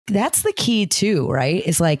that's the key too, right?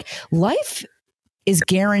 Is like life is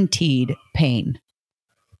guaranteed pain.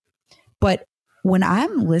 But when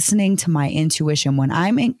I'm listening to my intuition, when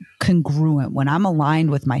I'm congruent, when I'm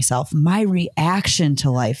aligned with myself, my reaction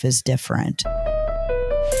to life is different.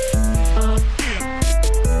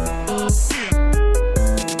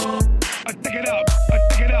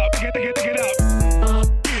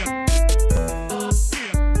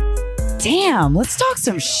 Damn, let's talk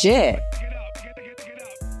some shit.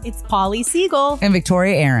 It's Polly Siegel and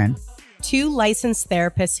Victoria Aaron, two licensed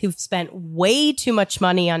therapists who've spent way too much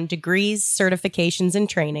money on degrees, certifications, and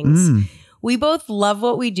trainings. We both love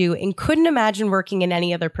what we do and couldn't imagine working in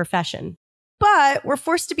any other profession. But we're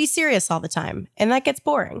forced to be serious all the time, and that gets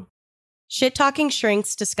boring. Shit Talking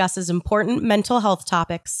Shrinks discusses important mental health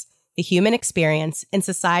topics, the human experience, and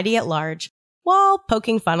society at large, while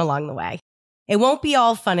poking fun along the way. It won't be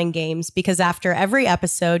all fun and games because after every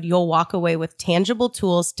episode, you'll walk away with tangible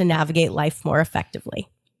tools to navigate life more effectively.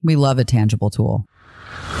 We love a tangible tool.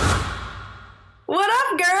 What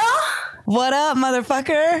up, girl? What up,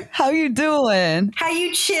 motherfucker? How you doing? How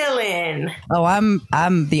you chilling? Oh,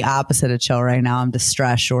 I'm the opposite of chill right now. I'm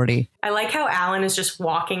distressed, shorty. I like how Alan is just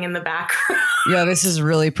walking in the background. Yeah, this is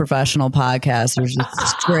really professional podcast. There's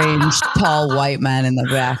just strange, tall white men in the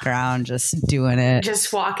background just doing it.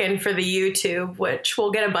 Just walking for the YouTube, which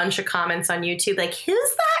we'll get a bunch of comments on YouTube like,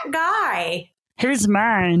 who's that guy? Here's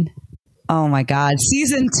mine. Oh my God.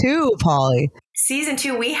 Season 2, Polly. Season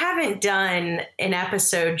 2, we haven't done an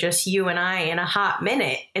episode, just you and I, in a hot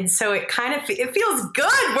minute. And so it feels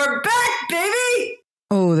good. We're back, baby.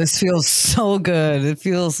 Oh, this feels so good. It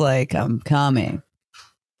feels like I'm coming.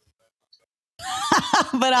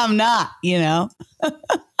 But I'm not, you know?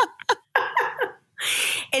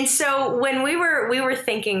 And so when we were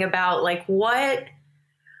thinking about like what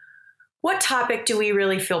topic do we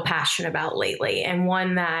really feel passionate about lately, and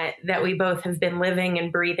one that we both have been living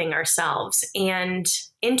and breathing ourselves, and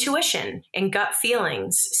intuition and gut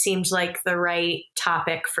feelings seemed like the right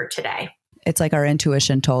topic for today. It's like our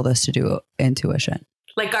intuition told us to do intuition.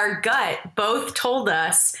 Like our gut both told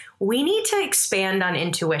us we need to expand on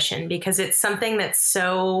intuition because it's something that's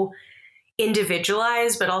so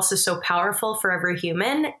individualized, but also so powerful for every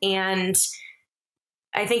human. And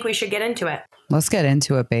I think we should get into it. Let's get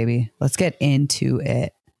into it, baby. Let's get into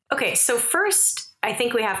it. Okay. So first, I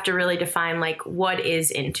think we have to really define like, what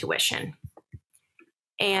is intuition?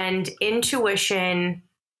 And intuition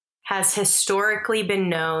has historically been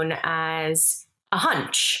known as a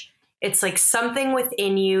hunch. It's like something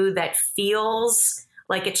within you that feels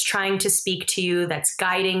like it's trying to speak to you, that's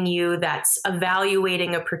guiding you, that's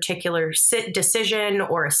evaluating a particular decision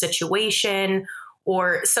or a situation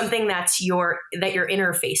or something that you're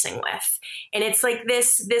interfacing with. And it's like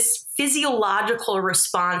this physiological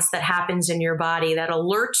response that happens in your body that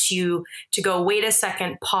alerts you to go, wait a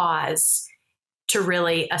second, pause, to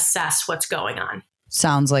really assess what's going on.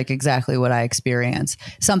 Sounds like exactly what I experience.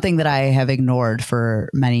 Something that I have ignored for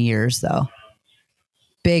many years, though.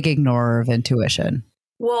 Big ignorer of intuition.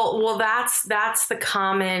 Well, that's the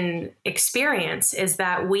common experience, is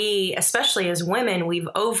that we, especially as women, we've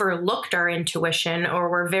overlooked our intuition, or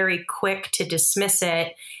we're very quick to dismiss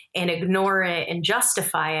it and ignore it and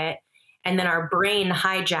justify it. And then our brain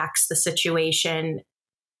hijacks the situation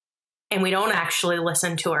and we don't actually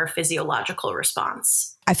listen to our physiological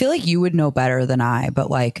response. I feel like you would know better than I,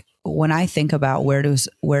 but like when I think about where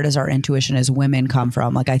does our intuition as women come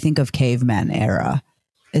from? Like I think of caveman era.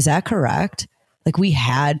 Is that correct? Like we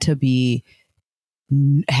had to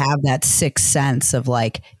have that sixth sense of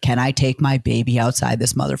like, can I take my baby outside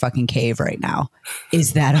this motherfucking cave right now?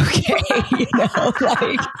 Is that okay? You know,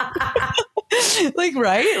 like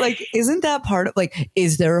right? Like, isn't that part of like,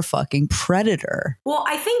 is there a fucking predator? Well,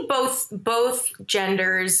 I think both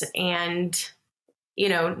genders and, you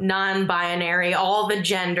know, non-binary, all the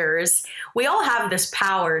genders, we all have this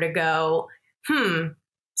power to go,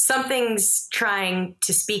 something's trying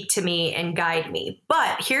to speak to me and guide me.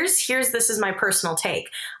 But this is my personal take.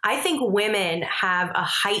 I think women have a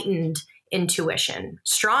heightened intuition,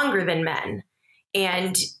 stronger than men.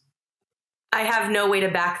 And I have no way to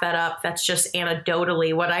back that up. That's just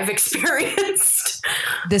anecdotally what I've experienced.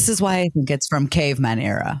 This is why I think it's from caveman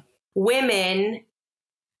era. Women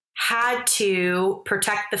had to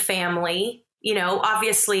protect the family. You know,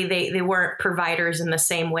 obviously they weren't providers in the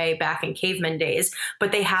same way back in caveman days,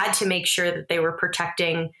 but they had to make sure that they were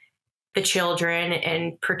protecting the children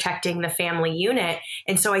and protecting the family unit.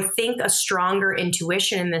 And so I think a stronger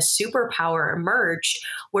intuition in this superpower emerged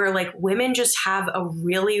where like women just have a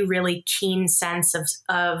really, really keen sense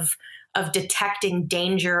of of detecting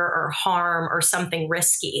danger or harm or something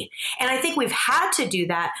risky. And I think we've had to do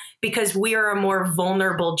that because we are a more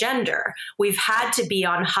vulnerable gender. We've had to be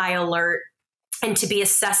on high alert and to be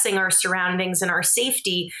assessing our surroundings and our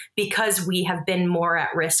safety because we have been more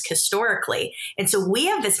at risk historically. And so we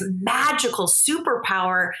have this magical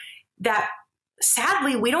superpower that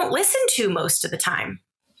sadly we don't listen to most of the time.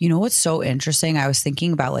 You know what's so interesting? I was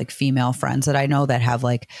thinking about like female friends that I know that have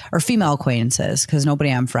like, or female acquaintances, because nobody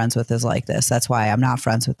I'm friends with is like this. That's why I'm not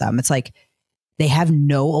friends with them. It's like they have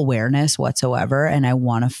no awareness whatsoever, and I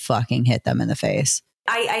want to fucking hit them in the face.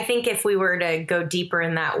 I think if we were to go deeper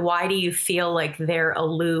in that, why do you feel like they're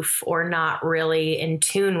aloof or not really in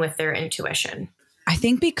tune with their intuition? I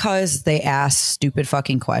think because they ask stupid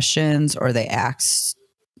fucking questions, or they act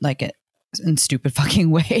like it in stupid fucking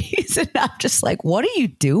ways. And I'm just like, what are you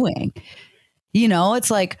doing? You know, it's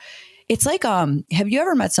like, have you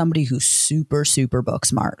ever met somebody who's super, super book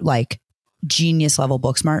smart, like genius level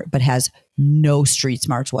book smart, but has no street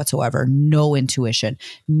smarts whatsoever, no intuition,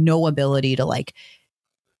 no ability to like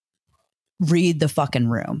read the fucking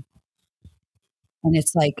room? And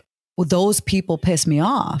it's like, well, those people piss me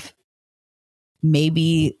off.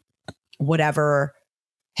 Maybe whatever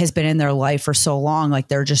has been in their life for so long, like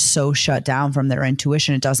they're just so shut down from their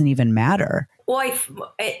intuition, it doesn't even matter. Well,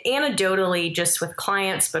 anecdotally, just with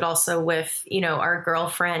clients, but also with, our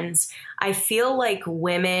girlfriends, I feel like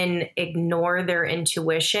women ignore their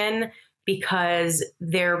intuition because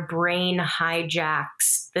their brain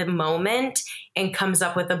hijacks the moment and comes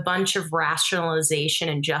up with a bunch of rationalization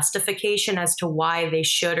and justification as to why they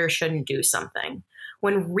should or shouldn't do something.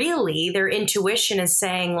 When really their intuition is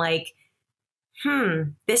saying like,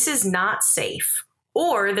 this is not safe.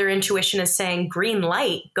 Or their intuition is saying, green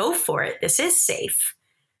light, go for it. This is safe.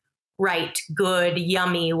 Right, good,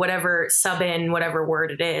 yummy, whatever, sub in, whatever word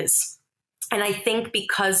it is. And I think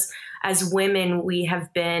because as women, we've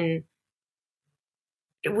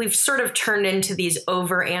sort of turned into these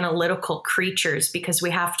over analytical creatures because we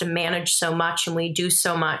have to manage so much and we do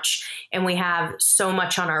so much and we have so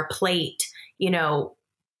much on our plate,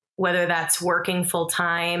 whether that's working full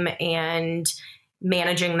time and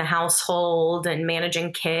managing the household and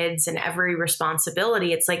managing kids and every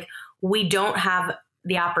responsibility. It's like we don't have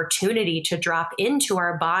the opportunity to drop into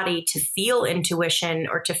our body to feel intuition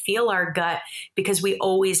or to feel our gut because we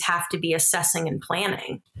always have to be assessing and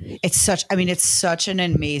planning. It's such an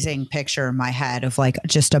amazing picture in my head of like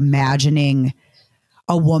just imagining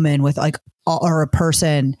a woman with like, or a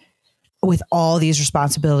person with all these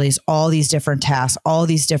responsibilities, all these different tasks, all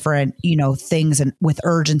these different, things, and with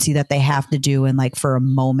urgency that they have to do. And like for a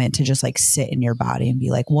moment to just like sit in your body and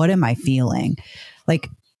be like, what am I feeling? Like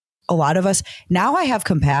a lot of us now, I have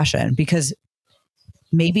compassion because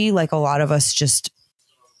maybe like a lot of us just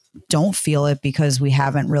don't feel it because we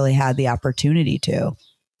haven't really had the opportunity to.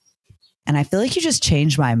 And I feel like you just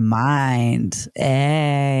changed my mind.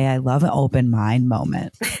 Hey, I love an open mind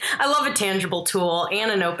moment. I love a tangible tool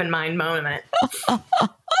and an open mind moment.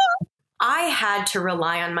 I had to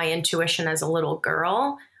rely on my intuition as a little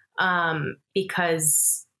girl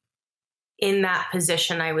because in that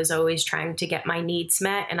position, I was always trying to get my needs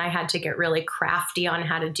met and I had to get really crafty on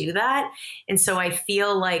how to do that. And so I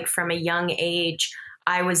feel like from a young age,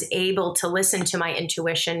 I was able to listen to my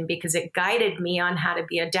intuition because it guided me on how to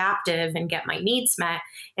be adaptive and get my needs met.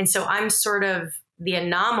 And so I'm sort of the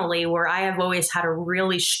anomaly where I have always had a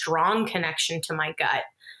really strong connection to my gut.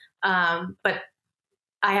 But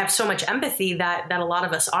I have so much empathy that a lot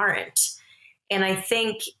of us aren't. And I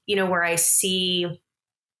think, where I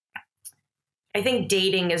think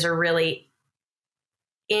dating is a really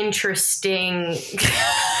interesting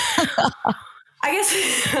I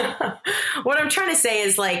guess what I'm trying to say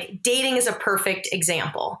is like dating is a perfect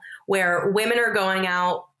example where women are going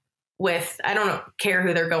out with, I don't care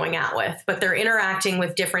who they're going out with, but they're interacting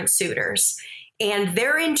with different suitors and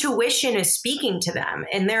their intuition is speaking to them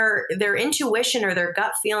and their intuition or their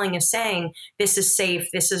gut feeling is saying, this is safe,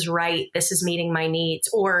 this is right, this is meeting my needs,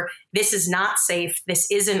 or this is not safe, this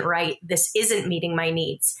isn't right, this isn't meeting my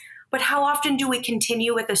needs. But how often do we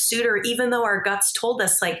continue with a suitor even though our guts told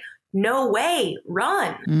us like, no way,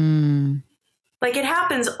 run. Like it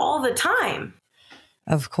happens all the time.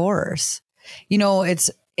 Of course. It's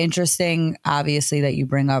interesting, obviously, that you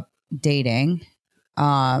bring up dating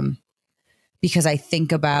because I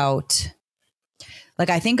think about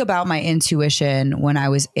my intuition when I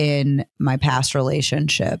was in my past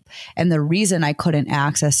relationship. And the reason I couldn't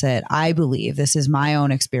access it, I believe, this is my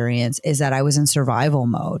own experience, is that I was in survival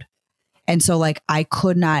mode. And so like I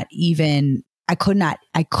could not be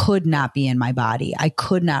in my body. I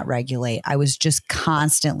could not regulate. I was just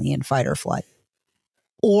constantly in fight or flight.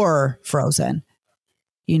 or frozen.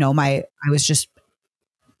 You know, I was just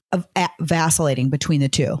vacillating between the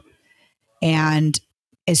two. And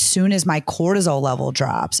as soon as my cortisol level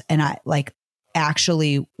drops and I like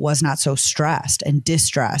actually was not so stressed and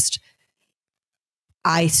distressed,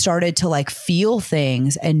 I started to like feel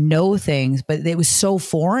things and know things, but it was so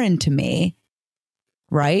foreign to me,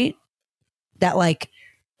 right? That like,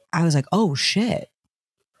 I was like, oh shit,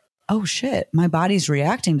 my body's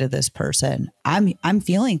reacting to this person. I'm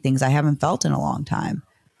feeling things I haven't felt in a long time.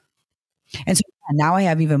 And so now I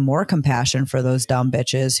have even more compassion for those dumb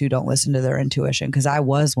bitches who don't listen to their intuition, because I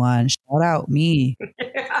was one. Shout out me.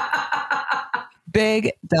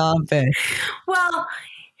 Big dumb bitch. Well,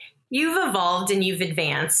 you've evolved and you've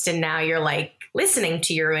advanced, and now you're like listening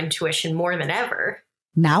to your intuition more than ever.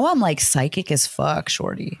 Now I'm like psychic as fuck,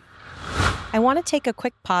 shorty. I want to take a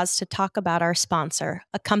quick pause to talk about our sponsor,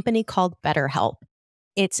 a company called BetterHelp.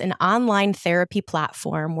 It's an online therapy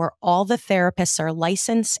platform where all the therapists are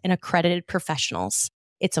licensed and accredited professionals.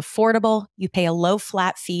 It's affordable. You pay a low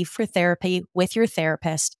flat fee for therapy with your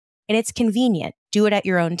therapist, and it's convenient. Do it at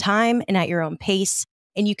your own time and at your own pace,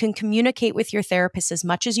 and you can communicate with your therapist as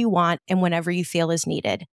much as you want and whenever you feel is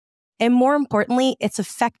needed. And more importantly, it's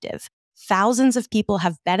effective. Thousands of people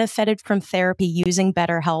have benefited from therapy using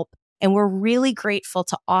BetterHelp, and we're really grateful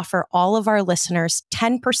to offer all of our listeners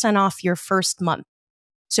 10% off your first month.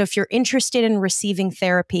 So if you're interested in receiving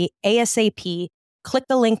therapy ASAP, click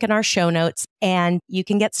the link in our show notes and you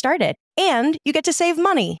can get started. And you get to save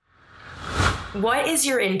money. What is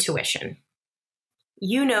your intuition?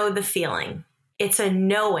 You know the feeling. It's a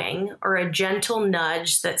knowing or a gentle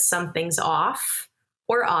nudge that something's off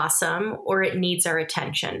or awesome or it needs our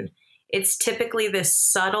attention. It's typically this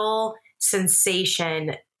subtle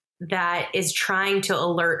sensation that is trying to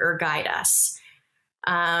alert or guide us.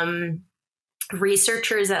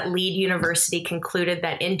 Researchers at Leeds University concluded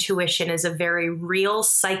that intuition is a very real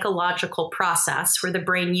psychological process where the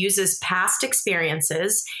brain uses past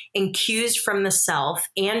experiences and cues from the self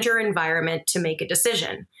and your environment to make a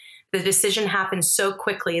decision. The decision happens so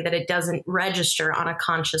quickly that it doesn't register on a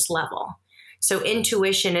conscious level. So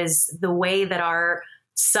intuition is the way that our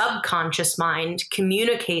subconscious mind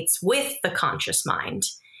communicates with the conscious mind.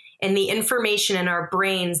 And the information in our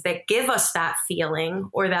brains that give us that feeling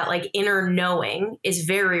or that like inner knowing is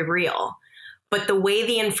very real. But the way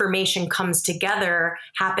the information comes together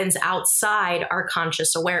happens outside our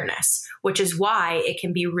conscious awareness, which is why it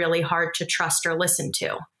can be really hard to trust or listen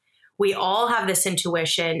to. We all have this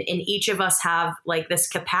intuition, and each of us have like this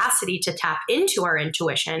capacity to tap into our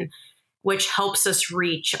intuition, which helps us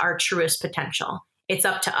reach our truest potential. It's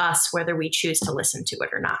up to us whether we choose to listen to it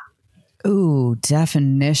or not. Ooh,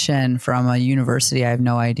 definition from a university I have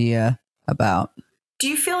no idea about. Do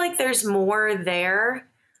you feel like there's more there?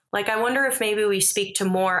 Like, I wonder if maybe we speak to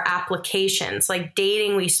more applications, like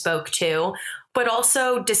dating we spoke to, but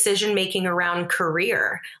also decision-making around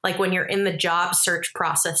career. Like when you're in the job search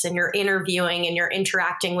process and you're interviewing and you're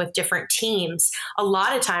interacting with different teams, a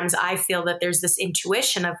lot of times I feel that there's this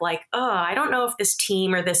intuition of like, oh, I don't know if this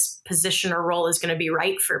team or this position or role is going to be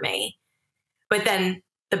right for me. But then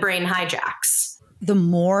the brain hijacks. The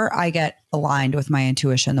more I get aligned with my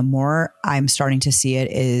intuition, the more I'm starting to see it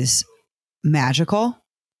is magical,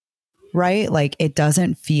 right? Like it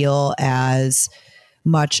doesn't feel as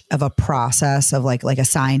much of a process of like a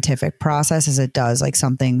scientific process as it does like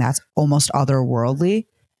something that's almost otherworldly.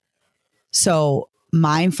 So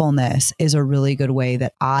mindfulness is a really good way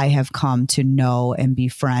that I have come to know and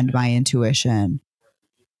befriend my intuition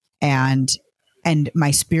and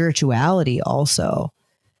my spirituality also.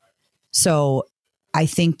 So I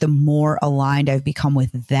think the more aligned I've become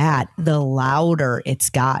with that, the louder it's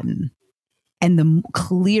gotten and the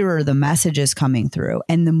clearer the message is coming through.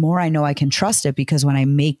 And the more I know I can trust it, because when I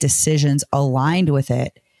make decisions aligned with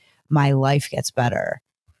it, my life gets better.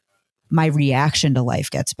 My reaction to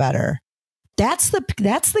life gets better. That's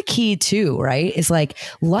the key too, right? Is like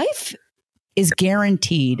life is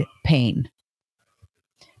guaranteed pain.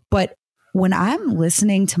 But when I'm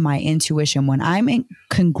listening to my intuition, when I'm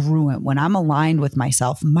congruent, when I'm aligned with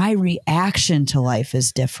myself, my reaction to life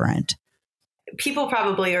is different. People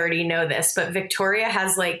probably already know this, but Victoria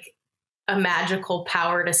has like a magical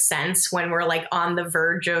power to sense when we're like on the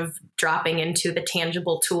verge of dropping into the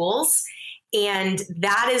tangible tools. And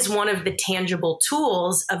that is one of the tangible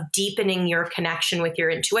tools of deepening your connection with your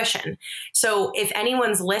intuition. So if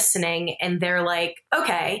anyone's listening and they're like,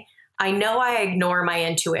 okay, I know I ignore my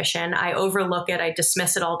intuition. I overlook it. I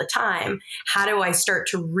dismiss it all the time. How do I start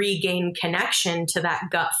to regain connection to that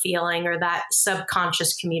gut feeling or that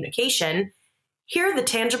subconscious communication? Here are the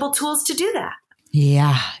tangible tools to do that.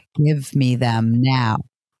 Yeah, give me them now.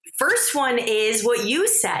 First one is what you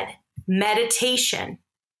said, meditation.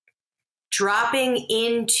 Dropping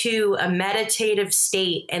into a meditative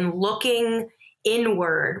state and looking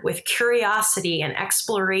inward with curiosity and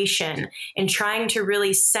exploration and trying to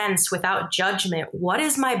really sense without judgment, what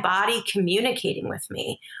is my body communicating with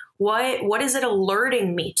me? What is it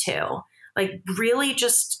alerting me to? Like really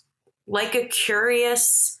just like a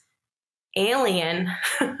curious alien.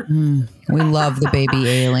 We love the baby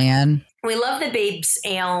alien. We love the babes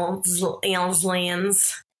aliens.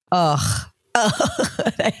 Ugh.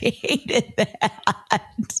 I hated that.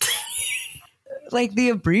 Like the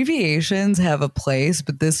abbreviations have a place,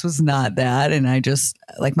 but this was not that. And I just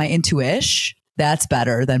like my intuition. That's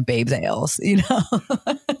better than babes ales, you know?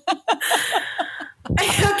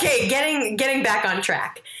 Okay, getting back on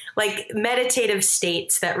track. Like meditative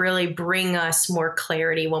states that really bring us more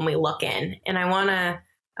clarity when we look in. And I wanna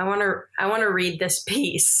read this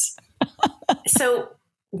piece. So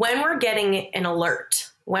when we're getting an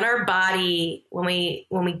alert, when our body, when we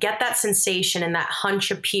get that sensation and that hunch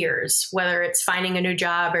appears, whether it's finding a new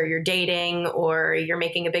job or you're dating or you're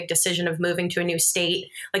making a big decision of moving to a new state,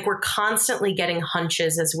 like we're constantly getting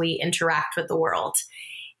hunches as we interact with the world,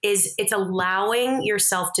 it's allowing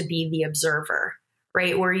yourself to be the observer,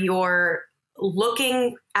 right? Where you're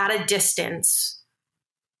looking at a distance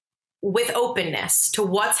with openness to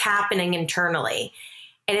what's happening internally.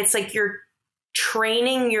 And it's like you're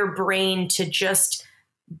training your brain to just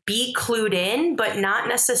be clued in, but not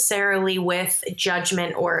necessarily with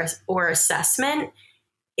judgment or assessment.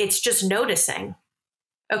 It's just noticing.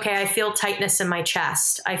 Okay, I feel tightness in my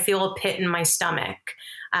chest. I feel a pit in my stomach.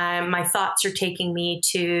 My thoughts are taking me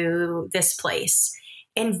to this place.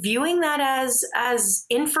 And viewing that as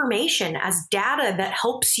information, as data that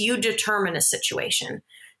helps you determine a situation.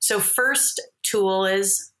 So first tool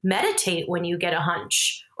is meditate when you get a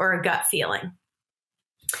hunch or a gut feeling.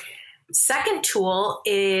 Second tool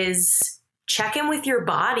is check in with your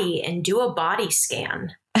body and do a body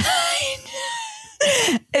scan.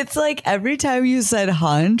 It's like every time you said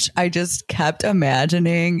hunch, I just kept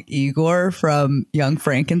imagining Igor from Young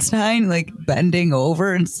Frankenstein, like bending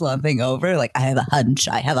over and slumping over. Like, I have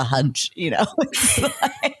a hunch, you know?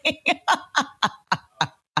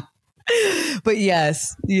 But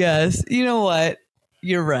yes. You know what?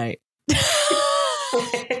 You're right.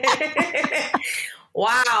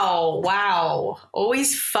 Wow.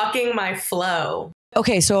 Always fucking my flow.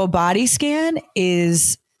 Okay, so a body scan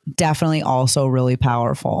is definitely also really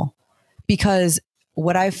powerful because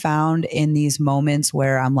what I've found in these moments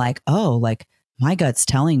where I'm like, oh, like my gut's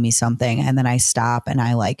telling me something. And then I stop and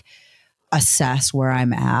I like assess where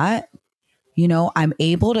I'm at, you know, I'm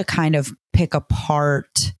able to kind of pick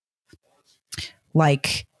apart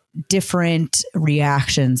like different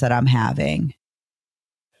reactions that I'm having.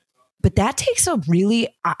 But that takes I'm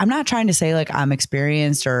not trying to say like I'm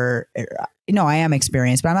experienced or no, I am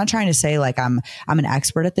experienced, but I'm not trying to say like I'm an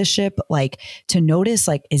expert at this shit, but like to notice,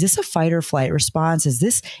 like, is this a fight or flight response? Is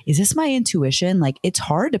this my intuition? Like, it's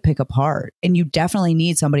hard to pick apart, and you definitely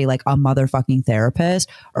need somebody like a motherfucking therapist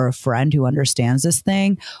or a friend who understands this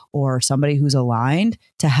thing or somebody who's aligned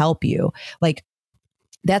to help you. Like,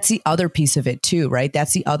 that's the other piece of it too, right?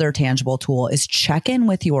 That's the other tangible tool is check in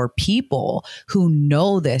with your people who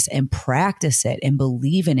know this and practice it and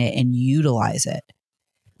believe in it and utilize it.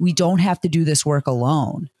 We don't have to do this work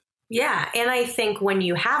alone. Yeah. And I think when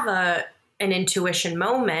you have an intuition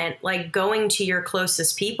moment, like going to your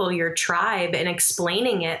closest people, your tribe, and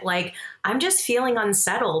explaining it, like, I'm just feeling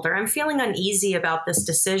unsettled or I'm feeling uneasy about this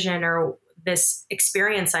decision or this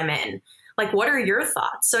experience I'm in. Like, what are your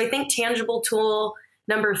thoughts? So I think tangible tool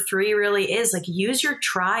number 3 really is like use your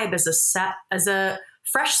tribe as a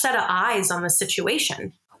fresh set of eyes on the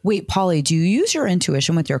situation. Wait, Polly, do you use your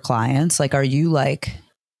intuition with your clients? Like, are you like,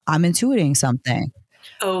 I'm intuiting something?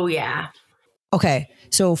 Oh, yeah. Okay.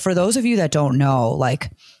 So for those of you that don't know,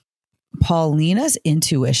 like Paulina's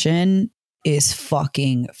intuition is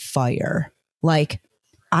fucking fire. Like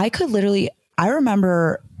I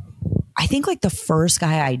remember, I think like the first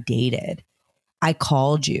guy I dated, I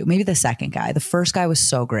called you, maybe the second guy. The first guy was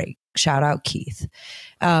so great. Shout out Keith.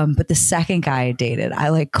 But the second guy I dated, I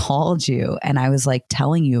like called you and I was like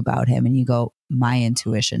telling you about him and you go, my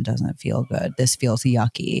intuition doesn't feel good. This feels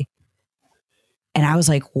yucky. And I was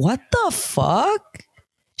like, what the fuck?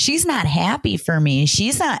 She's not happy for me.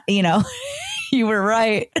 She's not, you know, you were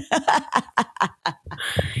right.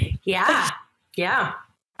 Yeah. Yeah.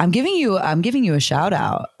 I'm giving you a shout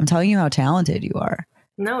out. I'm telling you how talented you are.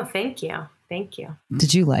 No, thank you. Thank you.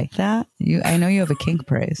 Did you like that? I know you have a kink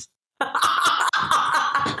praise.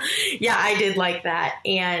 Yeah, I did like that.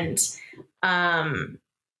 And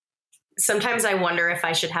sometimes I wonder if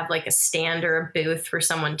I should have like a stand or a booth where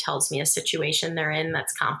someone tells me a situation they're in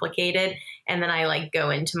that's complicated. And then I like go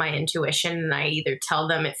into my intuition and I either tell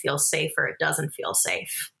them it feels safe or it doesn't feel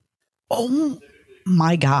safe. Oh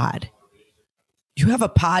my God. You have a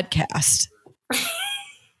podcast.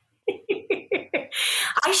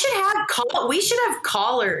 We should have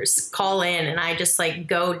callers call in and I just like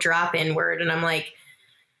go drop inward and I'm like,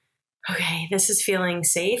 okay, this is feeling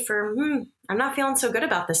safe or I'm not feeling so good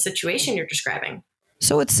about this situation you're describing.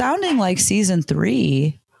 So it's sounding like season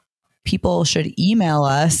 3, people should email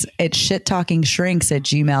us at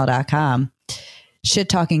shittalkingshrinks@gmail.com.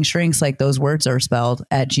 Shittalkingshrinks, like those words are spelled,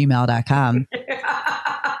 at gmail.com.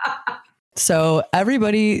 So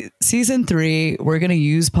everybody, season 3, we're going to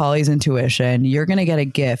use Polly's intuition. You're going to get a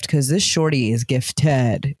gift because this shorty is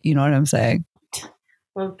gifted. You know what I'm saying?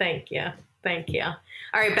 Well, thank you. Thank you.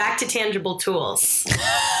 All right, back to tangible tools.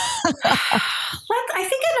 I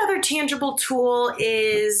think another tangible tool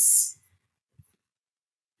is,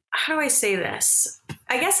 how do I say this?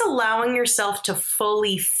 I guess allowing yourself to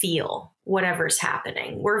fully feel whatever's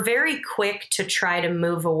happening. We're very quick to try to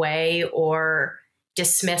move away or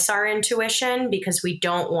dismiss our intuition because we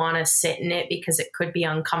don't want to sit in it because it could be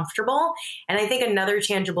uncomfortable. And I think another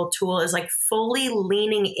tangible tool is like fully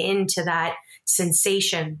leaning into that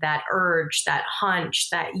sensation, that urge, that hunch,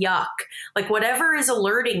 that yuck, like whatever is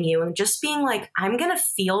alerting you, and just being like, I'm going to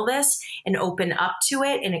feel this and open up to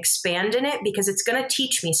it and expand in it because it's going to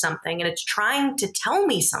teach me something and it's trying to tell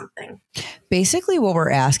me something. Basically, what we're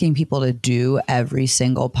asking people to do every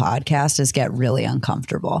single podcast is get really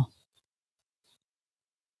uncomfortable.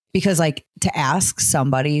 Because like to ask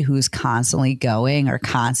somebody who's constantly going or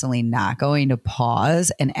constantly not going to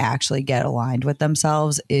pause and actually get aligned with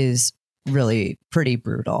themselves is really pretty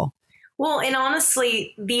brutal. Well, and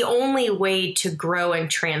honestly, the only way to grow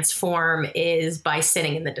and transform is by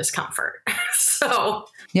sitting in the discomfort. So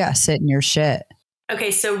yeah, sit in your shit.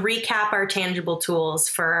 Okay, so recap our tangible tools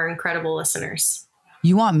for our incredible listeners.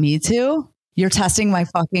 You want me to? You're testing my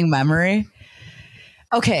fucking memory.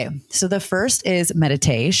 Okay, so the first is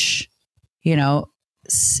meditation. You know,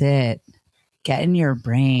 sit, get in your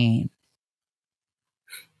brain.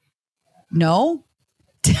 No?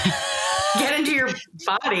 Get into your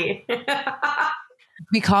body.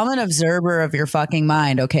 Become an observer of your fucking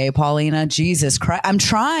mind. Okay, Paulina, Jesus Christ. I'm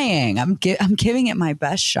trying. I'm giving it my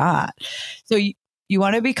best shot. So you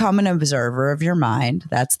want to become an observer of your mind.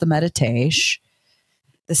 That's the meditation.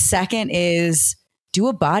 The second is do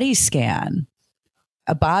a body scan.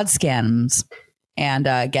 A bod scans and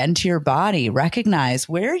get into your body. Recognize,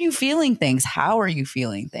 where are you feeling things? How are you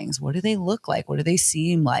feeling things? What do they look like? What do they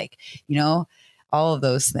seem like? You know, all of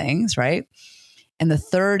those things, right? And the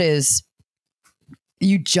third is,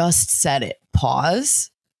 you just said it, pause.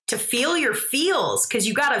 To feel your feels, because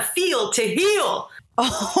you got to feel to heal.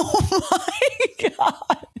 Oh my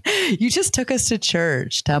God. You just took us to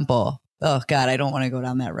church, temple. Oh God, I don't want to go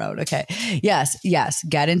down that road. Okay. Yes.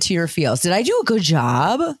 Get into your feels. Did I do a good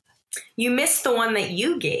job? You missed the one that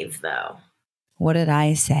you gave though. What did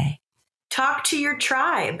I say? Talk to your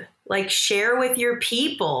tribe, like share with your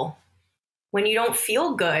people when you don't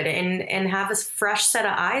feel good and have a fresh set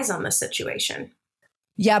of eyes on the situation.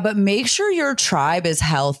 Yeah, but make sure your tribe is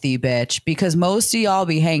healthy, bitch, because most of y'all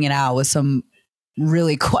be hanging out with some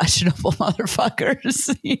really questionable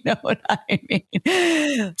motherfuckers. You know what I mean?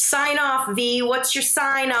 Sign off, V. What's your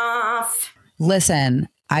sign off? Listen,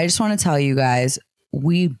 I just want to tell you guys,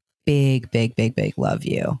 we big love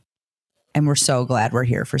you. And we're so glad we're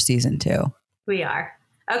here for season 2. We are.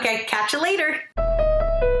 Okay, catch you later.